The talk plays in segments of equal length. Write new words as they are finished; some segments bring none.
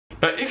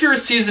Now, if you're a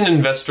seasoned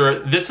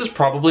investor, this is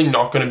probably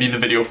not going to be the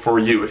video for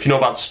you. If you know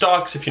about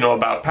stocks, if you know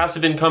about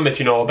passive income, if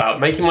you know about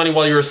making money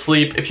while you're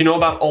asleep, if you know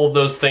about all of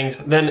those things,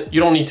 then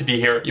you don't need to be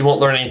here. You won't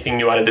learn anything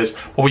new out of this.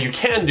 But what you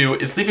can do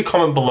is leave a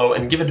comment below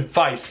and give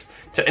advice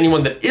to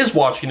anyone that is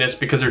watching this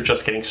because they're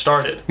just getting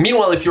started.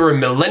 Meanwhile, if you're a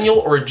millennial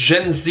or a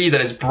Gen Z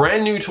that is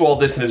brand new to all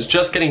this and is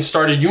just getting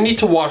started, you need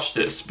to watch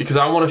this because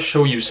I want to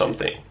show you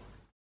something.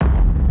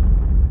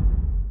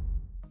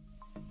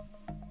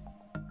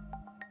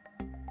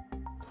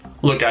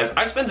 Look guys,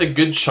 I spent a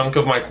good chunk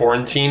of my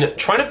quarantine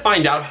trying to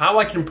find out how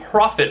I can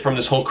profit from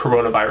this whole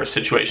coronavirus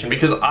situation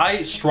because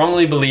I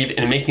strongly believe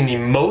in making the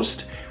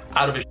most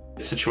out of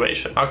a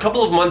situation. A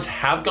couple of months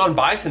have gone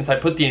by since I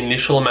put the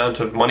initial amount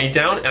of money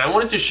down, and I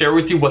wanted to share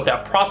with you what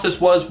that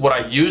process was, what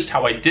I used,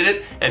 how I did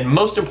it, and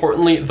most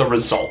importantly, the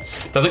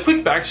results. Now the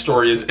quick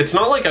backstory is, it's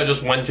not like I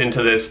just went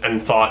into this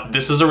and thought,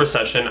 this is a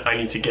recession, I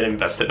need to get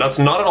invested. That's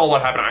not at all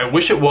what happened. I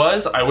wish it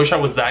was. I wish I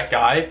was that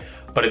guy,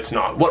 but it's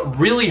not. What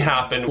really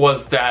happened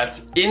was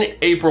that in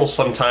April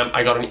sometime,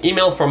 I got an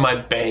email from my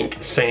bank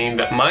saying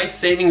that my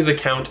savings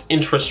account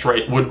interest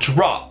rate would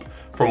drop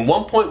from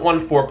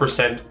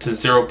 1.14% to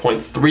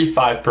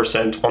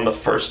 0.35% on the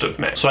 1st of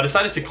May. So I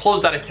decided to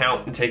close that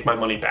account and take my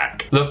money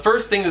back. The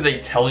first thing that they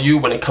tell you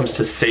when it comes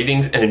to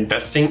savings and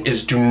investing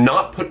is do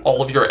not put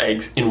all of your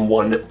eggs in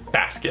one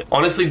basket.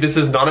 Honestly, this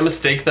is not a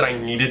mistake that I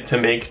needed to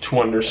make to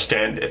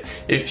understand it.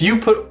 If you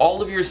put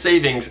all of your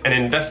savings and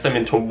invest them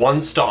into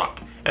one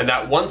stock, and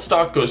that one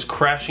stock goes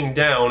crashing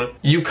down,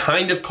 you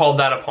kind of called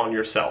that upon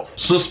yourself.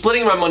 So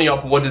splitting my money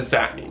up, what does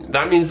that mean?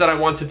 That means that I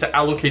wanted to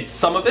allocate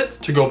some of it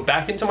to go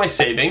back into my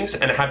savings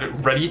and have it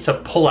ready to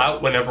pull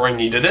out whenever I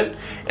needed it,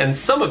 and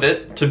some of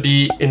it to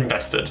be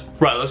invested.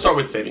 Right, let's start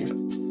with savings.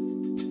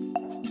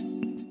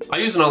 I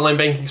use an online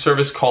banking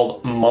service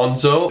called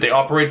Monzo. They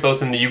operate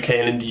both in the UK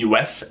and in the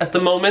US at the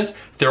moment.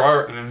 There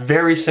are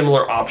very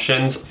similar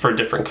options for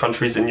different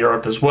countries in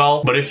Europe as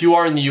well. But if you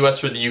are in the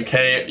US or the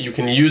UK, you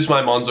can use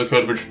my Monzo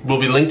code, which will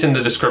be linked in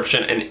the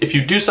description. And if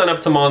you do sign up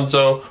to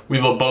Monzo,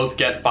 we will both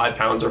get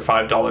 £5 or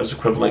 $5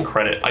 equivalent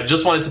credit. I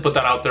just wanted to put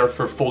that out there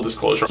for full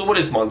disclosure. So what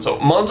is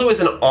Monzo? Monzo is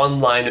an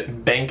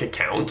online bank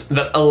account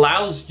that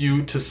allows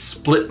you to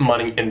split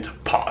money into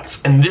pots.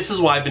 And this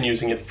is why I've been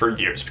using it for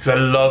years, because I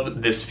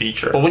love this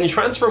feature. But when you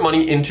transfer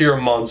money into your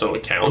Monzo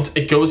account,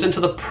 it goes into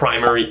the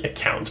primary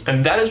account.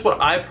 And that is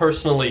what I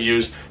personally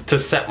use to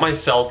set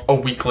myself a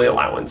weekly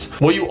allowance.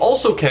 What you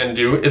also can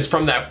do is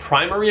from that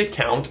primary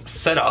account,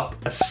 set up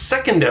a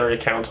secondary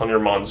account on your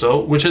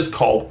Monzo, which is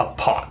called a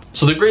pot.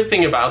 So the great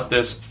thing about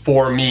this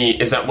for me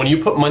is that when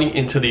you put money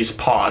into these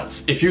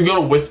pots, if you go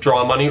to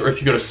withdraw money or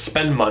if you go to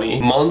spend money,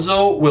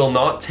 Monzo will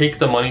not take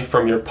the money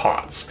from your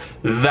pots.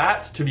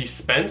 That to be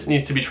spent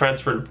needs to be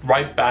transferred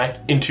right back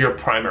into your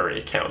primary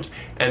account.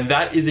 And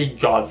that is a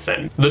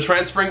godsend. The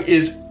transferring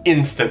is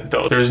instant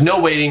though. There's no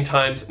waiting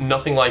times,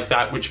 nothing like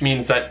that, which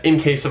means that in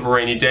case of a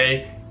rainy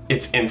day,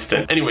 it's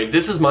instant. Anyway,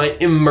 this is my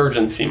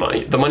emergency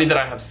money. The money that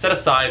I have set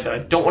aside that I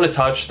don't want to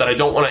touch, that I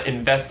don't want to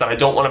invest, that I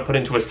don't want to put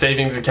into a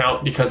savings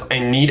account because I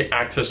need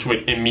access to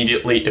it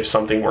immediately if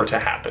something were to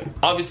happen.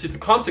 Obviously, the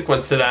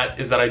consequence to that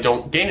is that I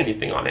don't gain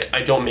anything on it.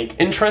 I don't make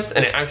interest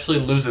and it actually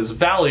loses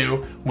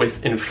value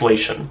with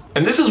inflation.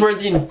 And this is where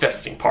the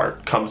investing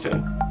part comes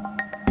in.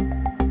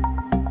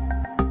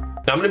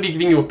 Now I'm going to be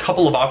giving you a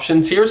couple of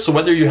options here, so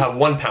whether you have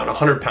 £1,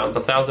 £100,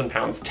 £1,000,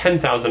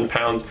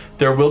 £10,000,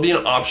 there will be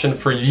an option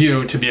for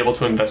you to be able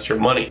to invest your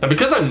money. Now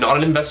because I'm not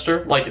an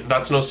investor, like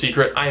that's no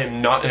secret, I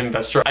am not an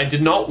investor, I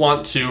did not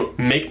want to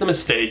make the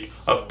mistake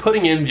of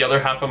putting in the other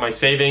half of my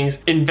savings,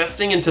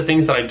 investing into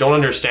things that I don't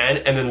understand,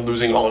 and then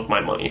losing all of my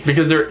money.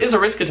 Because there is a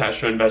risk attached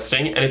to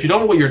investing, and if you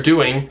don't know what you're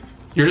doing,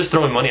 you're just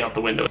throwing money out the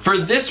window. For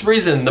this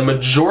reason, the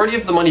majority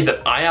of the money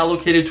that I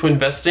allocated to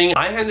investing,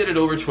 I handed it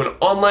over to an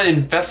online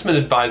investment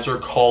advisor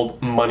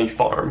called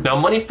MONEYFARM.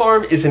 Now,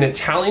 MONEYFARM is an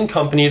Italian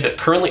company that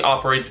currently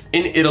operates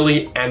in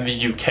Italy and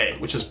the UK,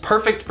 which is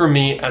perfect for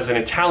me as an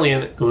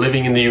Italian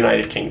living in the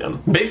United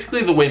Kingdom.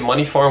 Basically, the way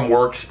MONEYFARM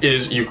works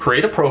is you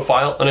create a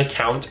profile, an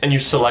account, and you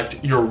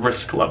select your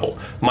risk level.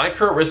 My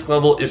current risk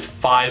level is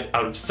 5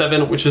 out of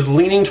 7, which is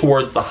leaning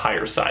towards the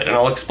higher side, and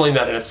I'll explain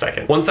that in a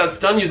second. Once that's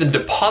done, you then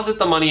deposit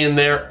the money in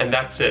there, and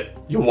that's it.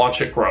 You'll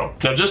watch it grow.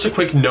 Now, just a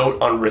quick note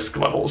on risk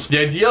levels. The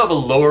idea of a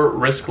lower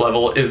risk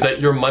level is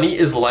that your money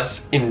is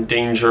less in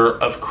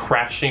danger of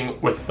crashing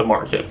with the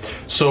market.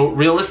 So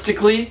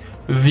realistically,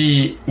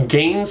 the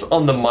gains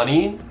on the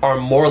money are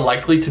more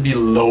likely to be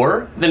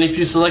lower than if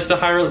you select a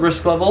higher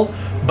risk level,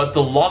 but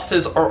the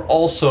losses are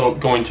also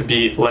going to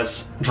be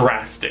less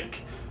drastic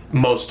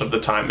most of the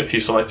time if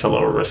you select a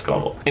lower risk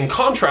level. In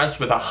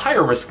contrast, with a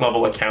higher risk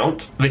level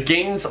account, the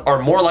gains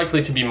are more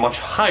likely to be much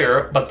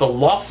higher, but the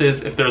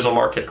losses, if there's a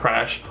market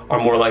crash, are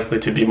more likely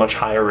to be much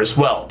higher as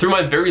well. Through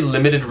my very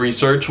limited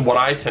research, what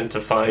I tend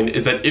to find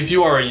is that if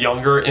you are a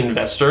younger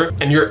investor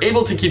and you're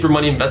able to keep your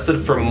money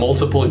invested for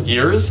multiple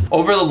years,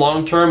 over the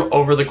long term,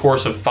 over the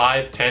course of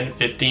 5, 10,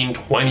 15,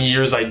 20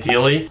 years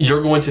ideally,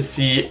 you're going to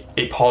see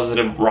a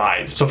positive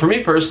rise. So for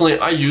me personally,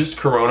 I used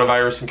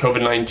coronavirus and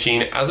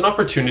COVID-19 as an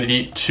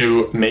opportunity to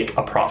to make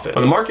a profit.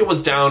 When the market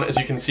was down, as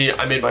you can see,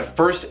 I made my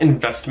first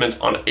investment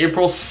on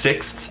April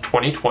 6th,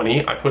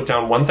 2020. I put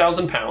down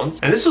 1,000 pounds,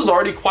 and this was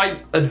already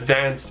quite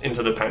advanced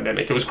into the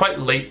pandemic. It was quite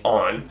late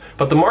on,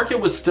 but the market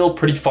was still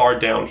pretty far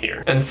down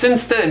here. And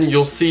since then,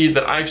 you'll see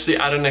that I actually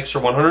added an extra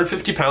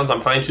 150 pounds.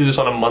 I'm planning to do this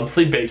on a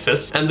monthly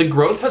basis, and the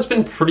growth has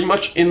been pretty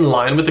much in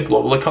line with the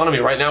global economy.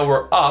 Right now,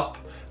 we're up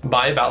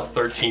by about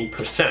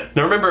 13%.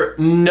 Now remember,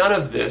 none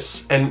of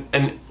this, and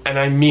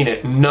I mean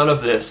it, none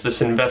of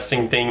this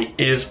investing thing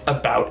is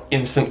about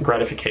instant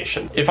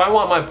gratification. If I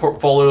want my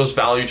portfolio's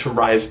value to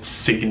rise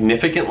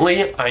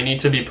significantly, I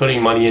need to be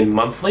putting money in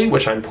monthly,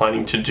 which I'm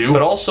planning to do,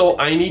 but also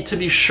I need to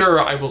be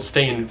sure I will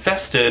stay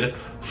invested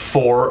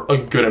for a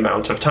good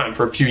amount of time,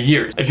 for a few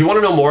years. If you want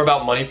to know more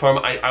about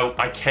MONEYFARM,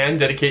 I can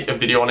dedicate a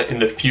video on it in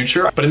the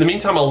future, but in the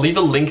meantime, I'll leave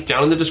a link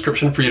down in the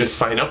description for you to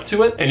sign up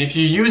to it, and if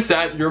you use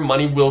that, your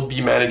money will be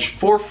managed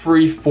for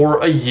free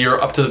for a year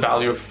up to the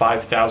value of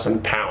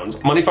 5,000 pounds.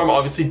 MONEYFARM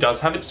obviously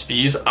does have its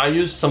fees. I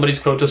used somebody's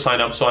code to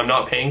sign up, so I'm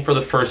not paying for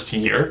the first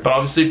year, but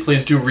obviously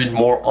please do read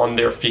more on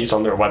their fees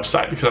on their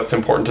website, because that's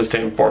important to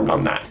stay informed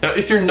on that. Now,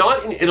 if you're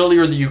not in Italy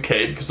or the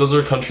UK, because those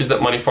are countries that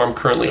MONEYFARM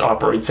currently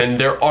operates in,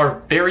 there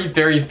are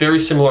very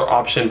similar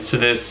options to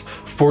this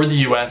for the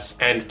US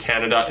and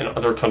Canada and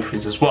other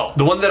countries as well.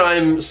 The one that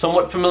I'm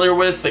somewhat familiar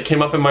with that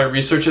came up in my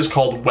research is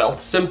called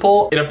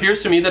Wealthsimple. It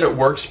appears to me that it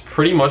works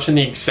pretty much in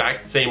the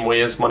exact same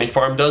way as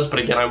MONEYFARM does, but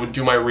again, I would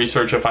do my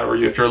research if I were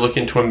you, if you're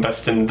looking to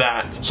invest in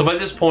that. So by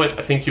this point,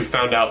 I think you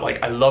found out,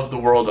 like, I love the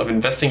world of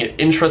investing. It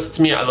interests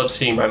me. I love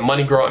seeing my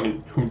money grow. I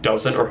mean, who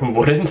doesn't or who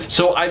wouldn't?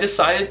 So I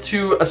decided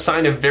to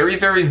assign a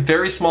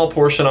very small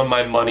portion of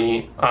my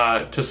money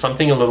to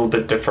something a little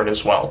bit different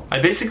as well. I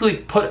basically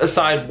put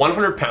aside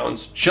 100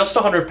 pounds, just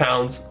 100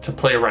 pounds to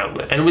play around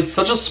with. And with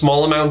such a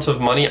small amount of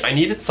money, I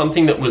needed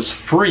something that was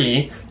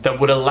free that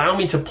would allow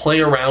me to play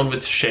around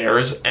with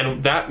shares,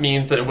 and that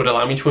means that it would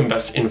allow me to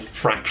invest in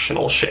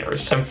fractional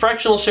shares. And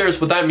fractional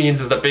shares, what that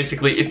means is that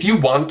basically if you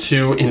want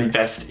to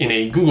invest in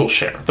a Google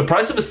share, the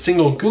price of a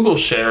single Google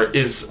share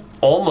is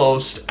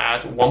almost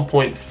at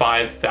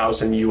 1.5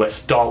 thousand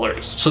US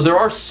dollars. So there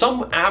are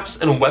some apps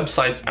and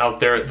websites out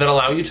there that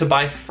allow you to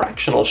buy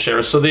fractional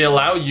shares. So they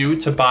allow you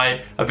to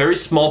buy a very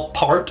small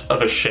part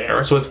of a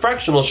share. So with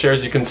fractional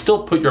shares, you can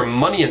still put your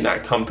money in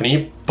that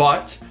company,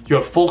 but you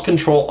have full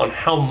control on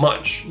how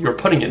much you're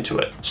putting into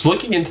it. So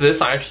looking into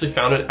this, I actually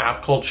found an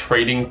app called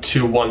Trading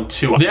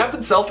 212. The app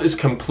itself is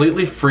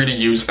completely free to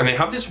use, and they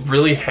have this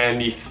really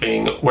handy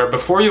thing where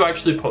before you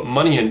actually put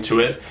money into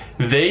it,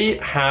 they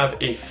have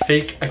a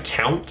fake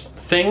account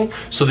thing.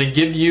 So they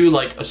give you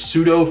like a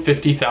pseudo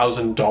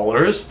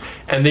 $50,000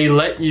 and they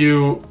let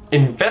you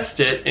invest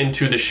it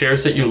into the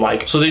shares that you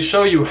like. So they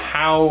show you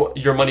how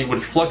your money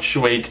would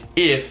fluctuate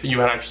if you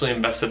had actually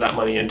invested that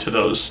money into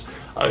those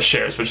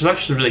shares, which is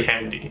actually really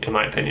handy in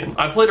my opinion.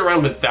 I played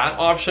around with that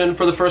option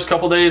for the first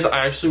couple days.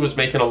 I actually was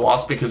making a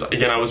loss because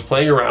again, I was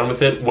playing around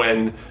with it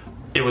when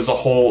it was a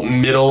whole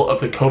middle of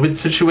the COVID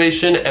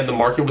situation and the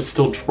market was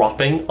still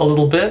dropping a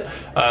little bit.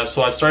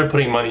 So I started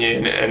putting money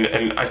in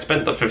and I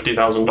spent the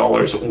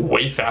 $50,000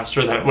 way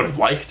faster than I would have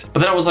liked. But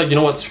then I was like, you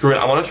know what, screw it.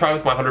 I want to try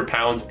with my 100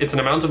 pounds. It's an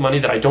amount of money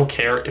that I don't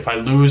care if I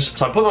lose.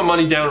 So I put my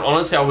money down.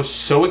 Honestly, I was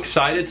so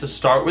excited to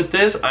start with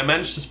this. I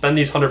managed to spend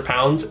these 100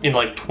 pounds in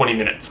like 20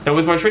 minutes. Now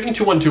with my Trading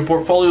 212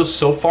 portfolio,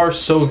 so far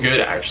so good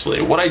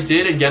actually. What I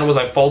did again was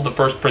I followed the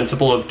first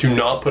principle of do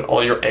not put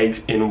all your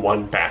eggs in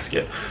one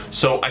basket.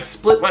 So I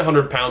split my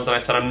 100 pounds and I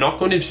said I'm not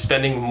going to be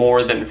spending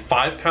more than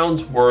 5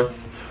 pounds worth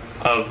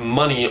of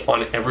money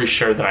on every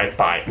share that I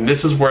buy. And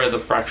this is where the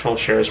fractional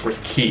shares were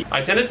key.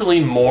 I tended to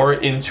lean more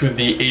into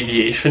the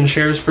aviation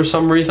shares for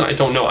some reason. I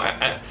don't know.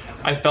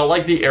 I felt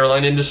like the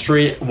airline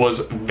industry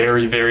was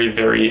very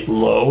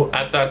low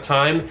at that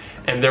time.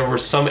 And there were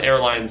some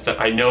airlines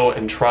that I know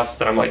and trust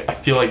that I'm like, I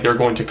feel like they're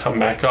going to come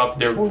back up.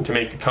 They're going to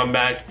make a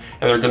comeback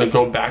and they're going to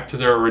go back to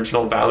their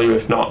original value,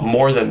 if not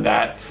more than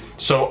that.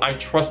 So I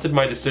trusted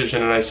my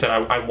decision and I said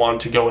I want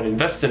to go and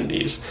invest in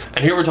these.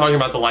 And here we're talking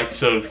about the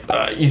likes of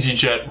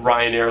EasyJet,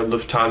 Ryanair,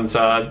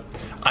 Lufthansa,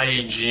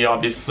 IAG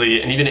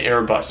obviously, and even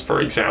Airbus, for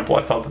example.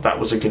 I thought that that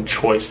was a good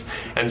choice.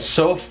 And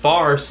so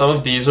far, some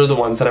of these are the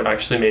ones that have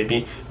actually made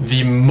me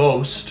the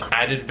most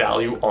added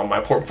value on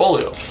my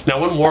portfolio. Now,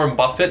 when Warren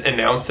Buffett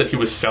announced that he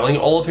was selling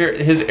all of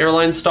his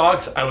airline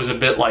stocks, I was a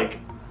bit like,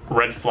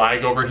 red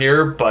flag over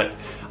here, but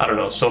I don't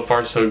know, so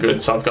far so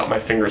good, so I've got my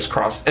fingers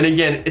crossed. And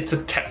again, it's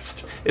a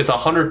test. It's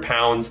 100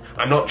 pounds.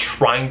 I'm not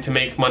trying to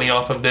make money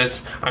off of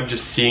this. I'm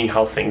just seeing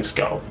how things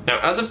go. Now,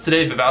 as of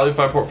today, the value of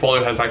my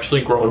portfolio has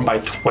actually grown by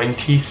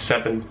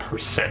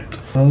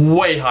 27%.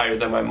 Way higher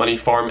than my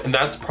MONEYFARM, and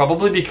that's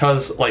probably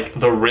because like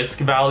the risk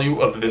value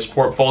of this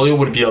portfolio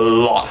would be a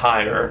lot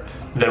higher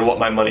than what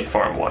my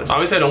MONEYFARM was.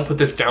 Obviously, I don't put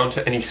this down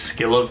to any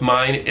skill of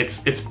mine.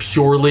 It's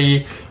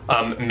purely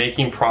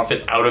making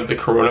profit out of the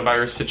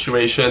coronavirus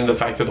situation, the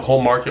fact that the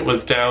whole market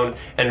was down,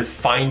 and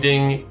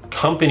finding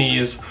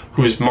companies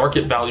whose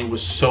market value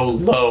was so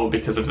low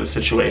because of the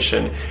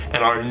situation and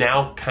are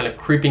now kind of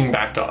creeping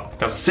back up.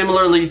 Now,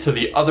 similarly to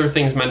the other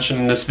things mentioned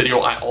in this video,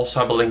 I also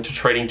have a link to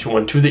Trading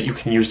 212 that you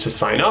can use to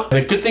sign up.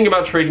 And the good thing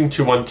about Trading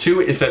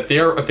 212 is that they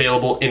are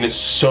available in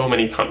so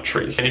many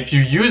countries. And if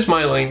you use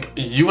my link,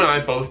 you and I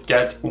both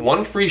get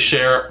one free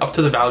share up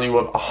to the value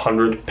of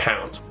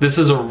 £100. This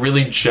is a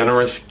really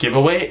generous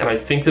giveaway, and I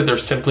think that they're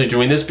simply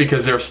doing this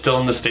because they're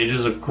still in the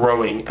stages of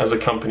growing as a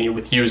company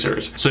with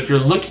users. So if you're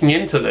looking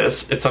into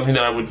this, it's something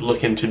that I would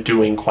look into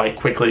doing quite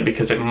quickly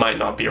because it might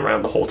not be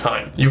around the whole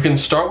time. You can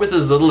start with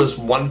as little as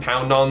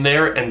 £1 on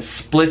there and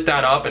split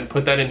that up and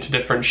put that into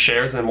different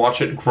shares and then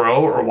watch it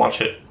grow or watch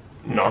it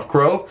not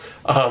grow.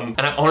 And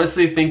I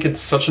honestly think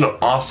it's such an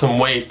awesome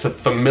way to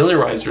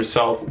familiarize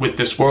yourself with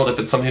this world if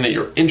it's something that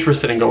you're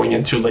interested in going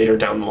into later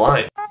down the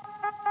line.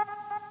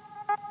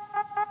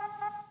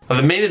 Now,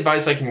 the main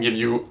advice I can give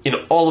you in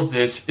all of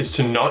this is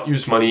to not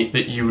use money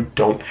that you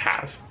don't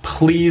have.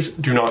 Please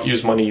do not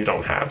use money you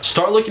don't have.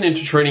 Start looking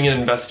into trading and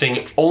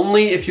investing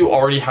only if you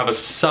already have a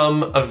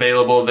sum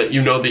available that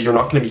you know that you're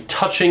not going to be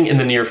touching in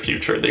the near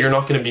future, that you're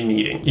not going to be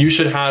needing. You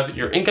should have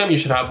your income, you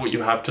should have what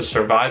you have to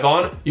survive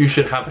on, you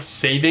should have a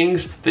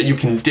savings that you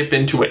can dip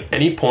into at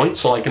any point,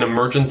 so like an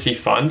emergency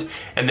fund,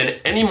 and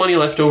then any money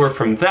left over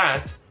from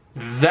that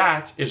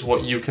is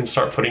what you can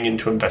start putting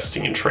into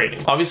investing and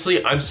trading.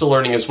 Obviously, I'm still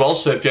learning as well,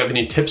 so if you have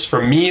any tips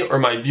for me or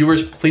my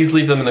viewers, please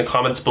leave them in the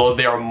comments below.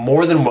 They are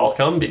more than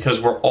welcome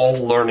because we're all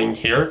learning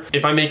here.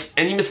 If I make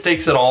any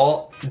mistakes at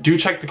all, do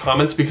check the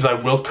comments because I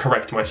will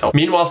correct myself.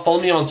 Meanwhile, follow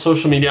me on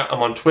social media.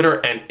 I'm on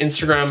Twitter and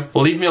Instagram.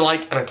 Leave me a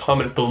like and a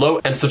comment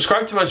below and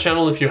subscribe to my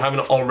channel if you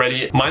haven't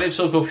already. My name is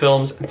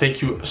filcofilms, and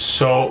thank you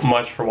so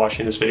much for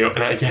watching this video.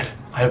 And again,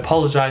 I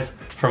apologize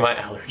for my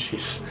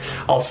allergies.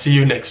 I'll see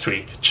you next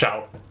week.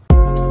 Ciao.